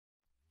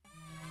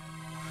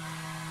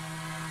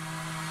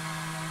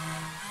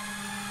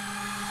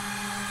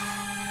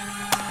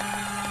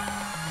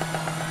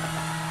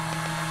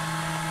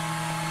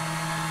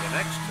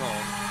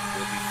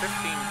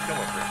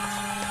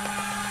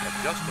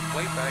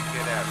way back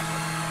at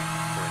Ashland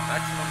for a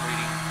maximum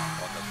reading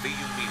on the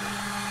VU meter,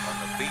 on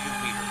the VU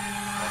meter,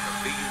 on the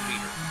VU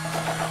meter,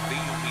 on the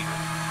VU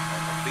meter, on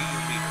the VU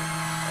meter,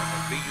 on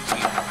the VU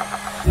meter,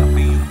 on the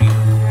VU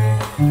meter, on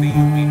the VU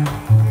meter, on the VU meter, on the VU meter,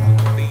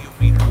 on the VU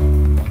meter,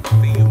 on the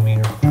VU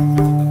meter, on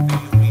the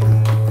VU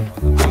meter.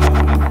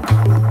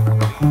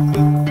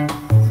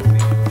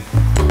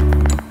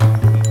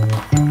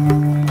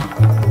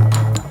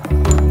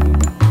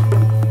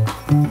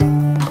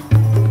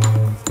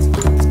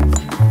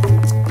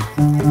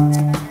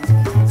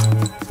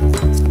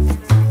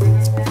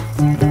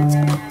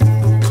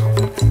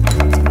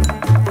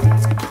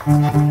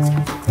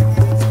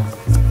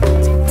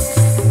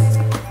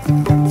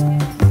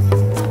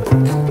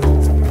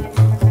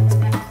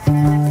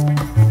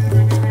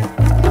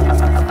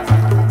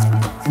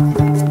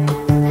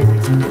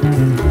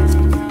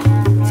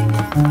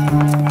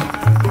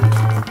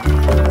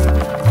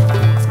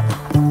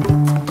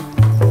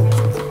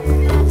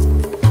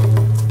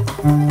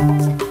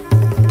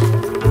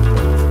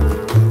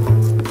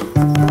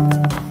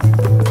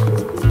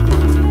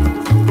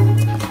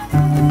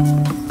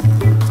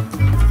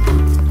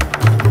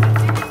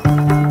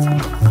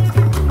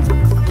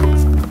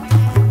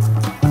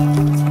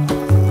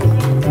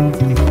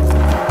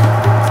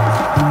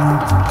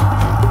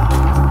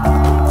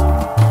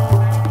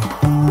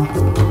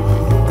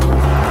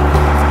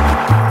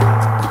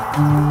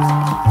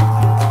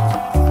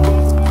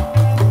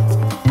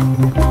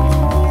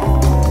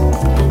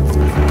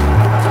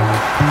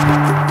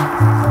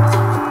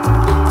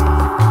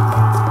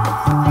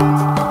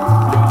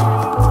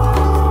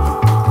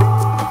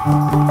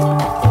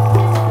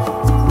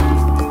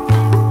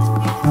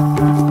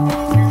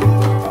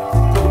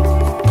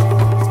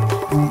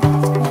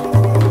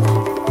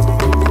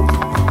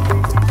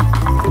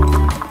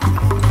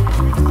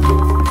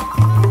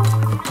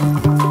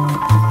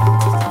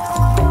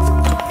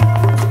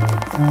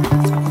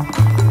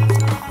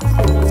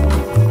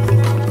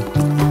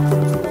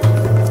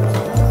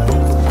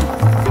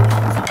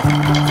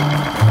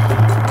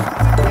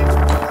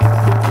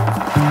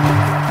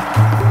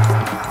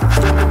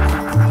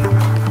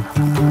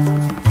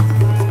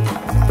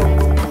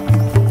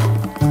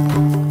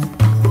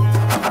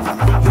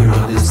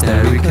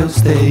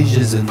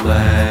 Stages and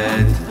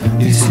mad,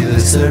 you see the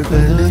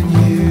serpent on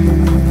you.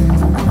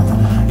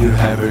 You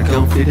have her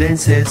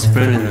confidence, it's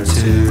friend or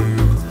two.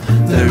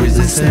 There is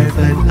a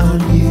serpent on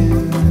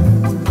you.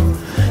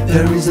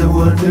 There is a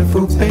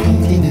wonderful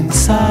painting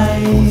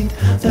inside.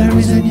 There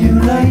is a new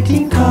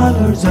lighting,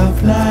 colors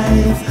of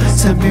life.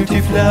 Some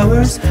beauty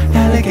flowers,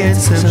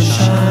 elegance,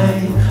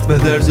 sunshine.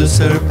 But there's a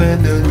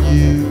serpent on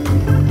you.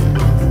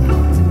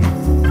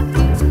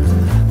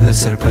 The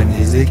serpent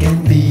is, it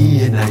can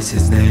be a nice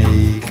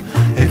snake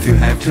if you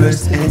have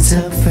trust and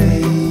some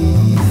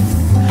faith.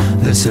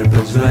 The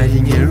serpent's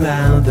riding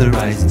around the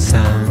rising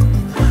sun.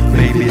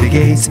 Maybe the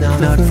gate's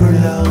not for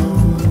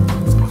long.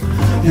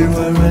 You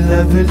are a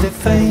lovely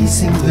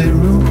face in the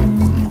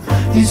room.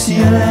 You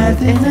see a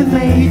lad and a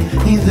maid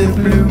in the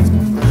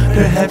bloom.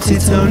 Perhaps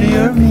it's only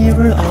your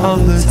mirror all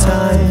the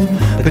time,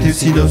 but you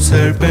see no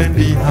serpent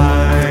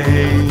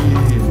behind.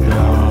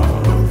 No.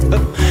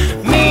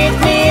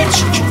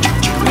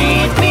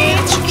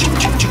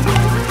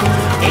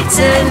 It's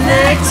an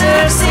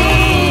exorcism.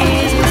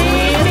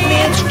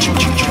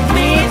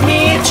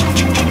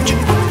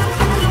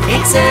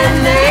 It's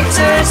an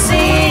exorcism.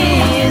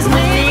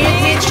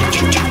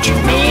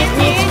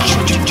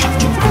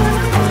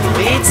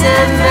 It's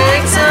an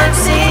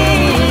exorcism.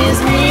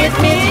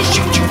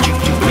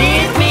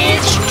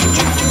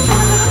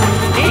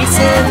 It's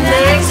an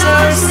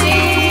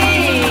exorcism.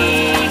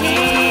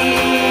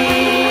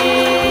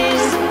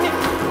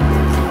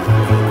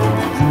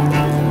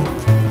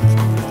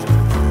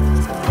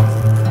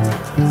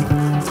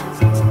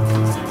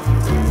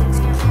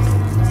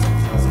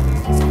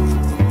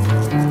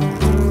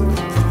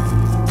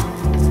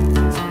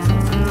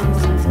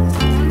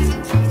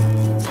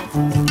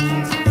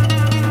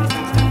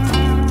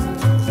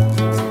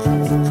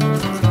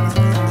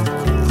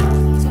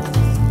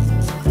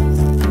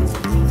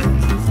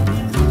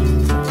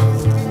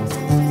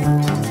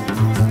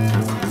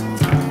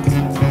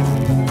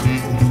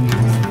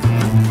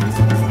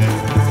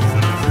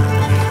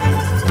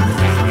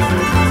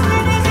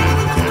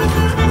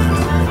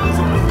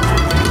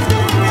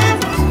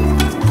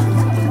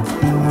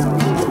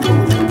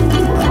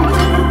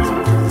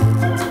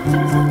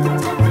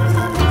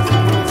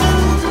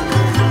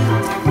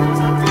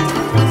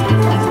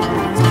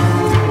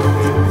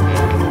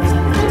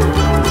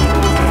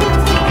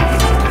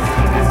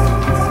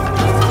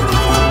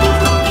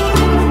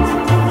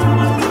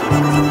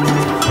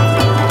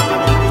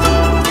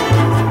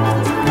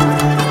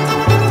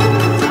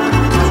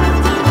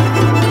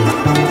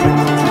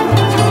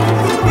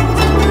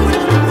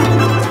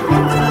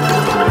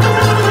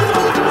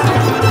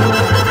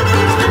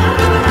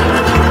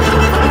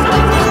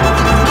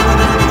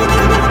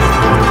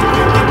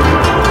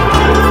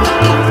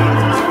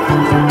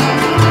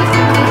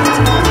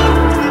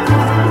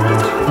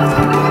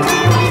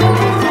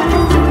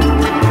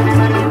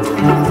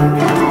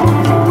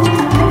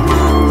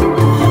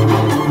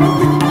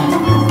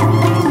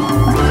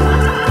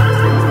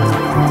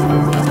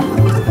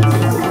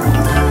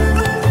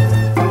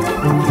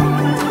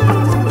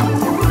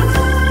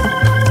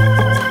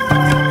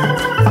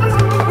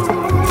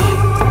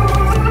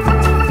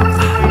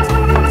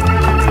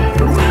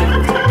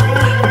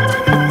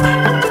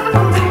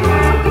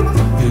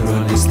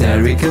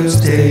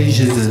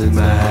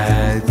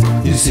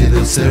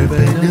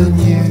 serpent on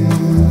you.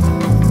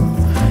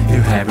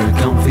 You have your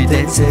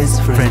confidences,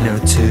 friend or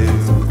two.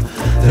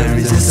 There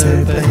is a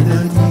serpent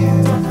on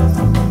you.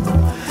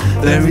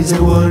 There is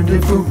a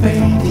wonderful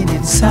painting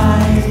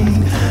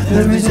inside.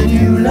 There is a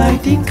new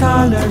light in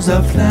colors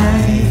of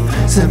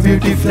life. Some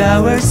beauty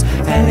flowers,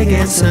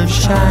 elegance,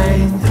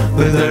 sunshine.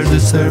 But there's a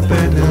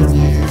serpent on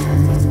you.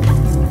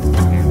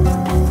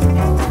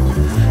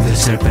 The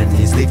serpent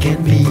is they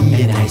can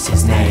be an icy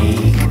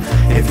snake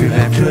if you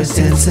have trust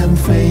and some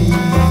faith.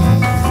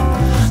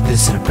 The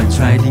serpent's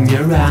riding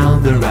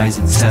around the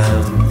rising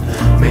sun.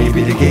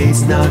 Maybe the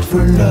gate's not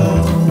for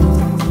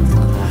long.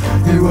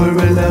 You are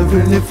a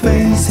lovely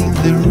face in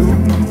the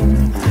room.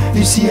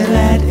 You see a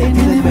lad and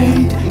a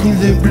maid in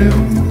the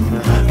bloom.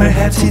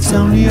 Perhaps it's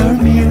only your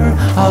mirror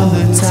all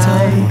the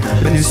time,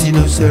 but you see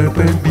no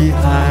serpent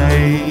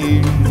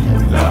behind.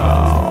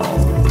 No.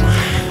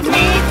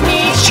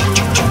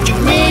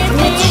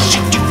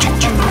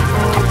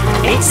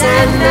 It's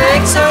an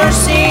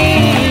exorcism.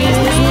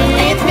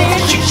 Meet me.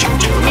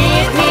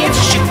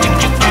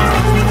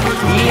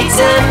 It's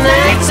an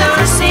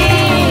exorcism.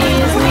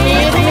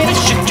 Meet me.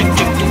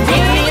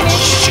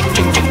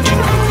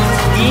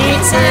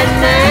 It's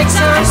an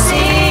exorcism.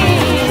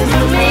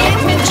 Meet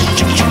me.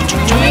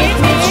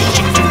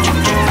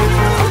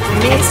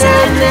 It's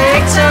an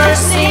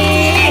exorcism.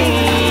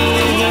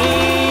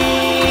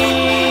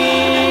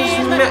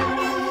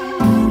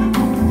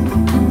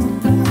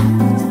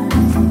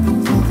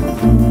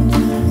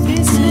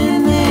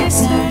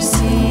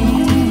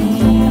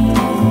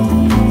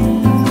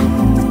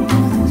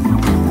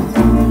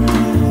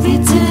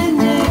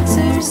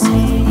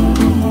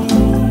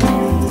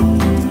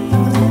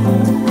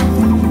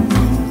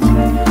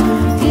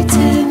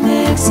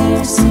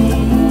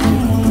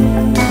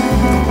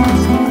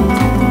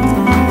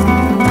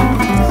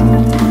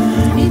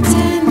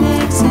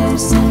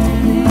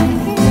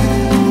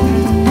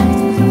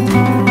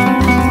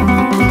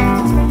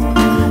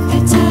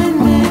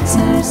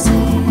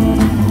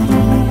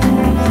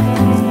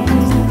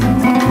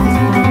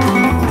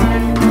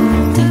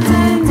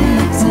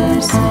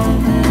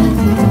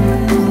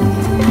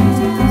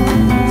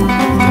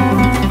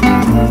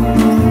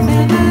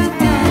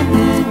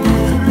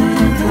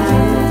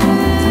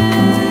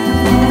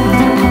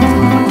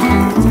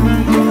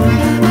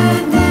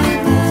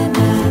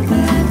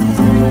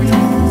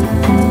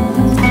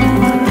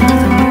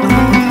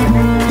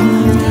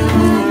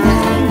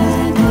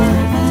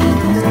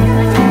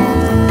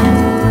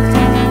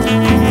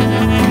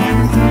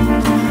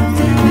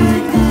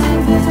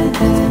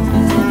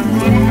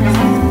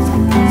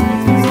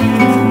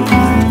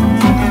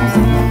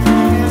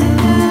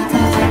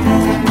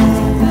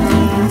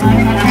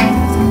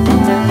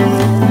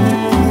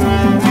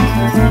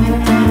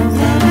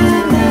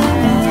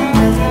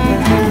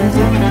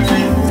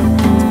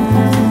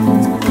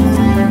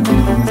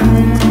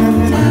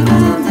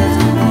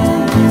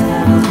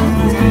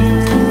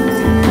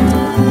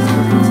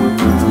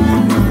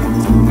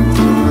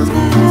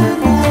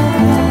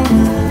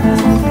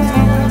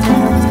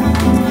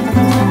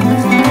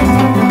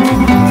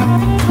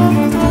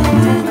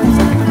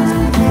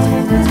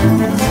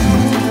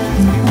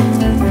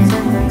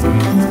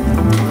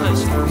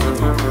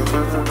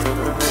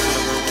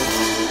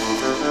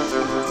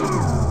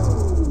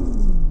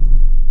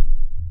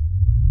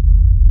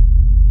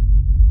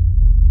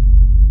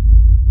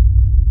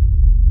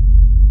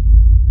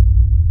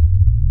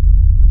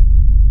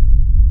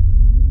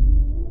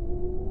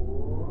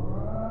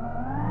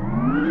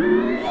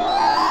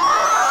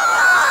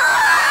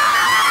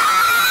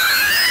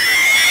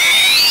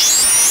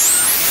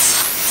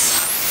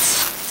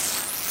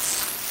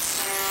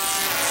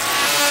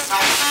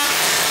 Bye.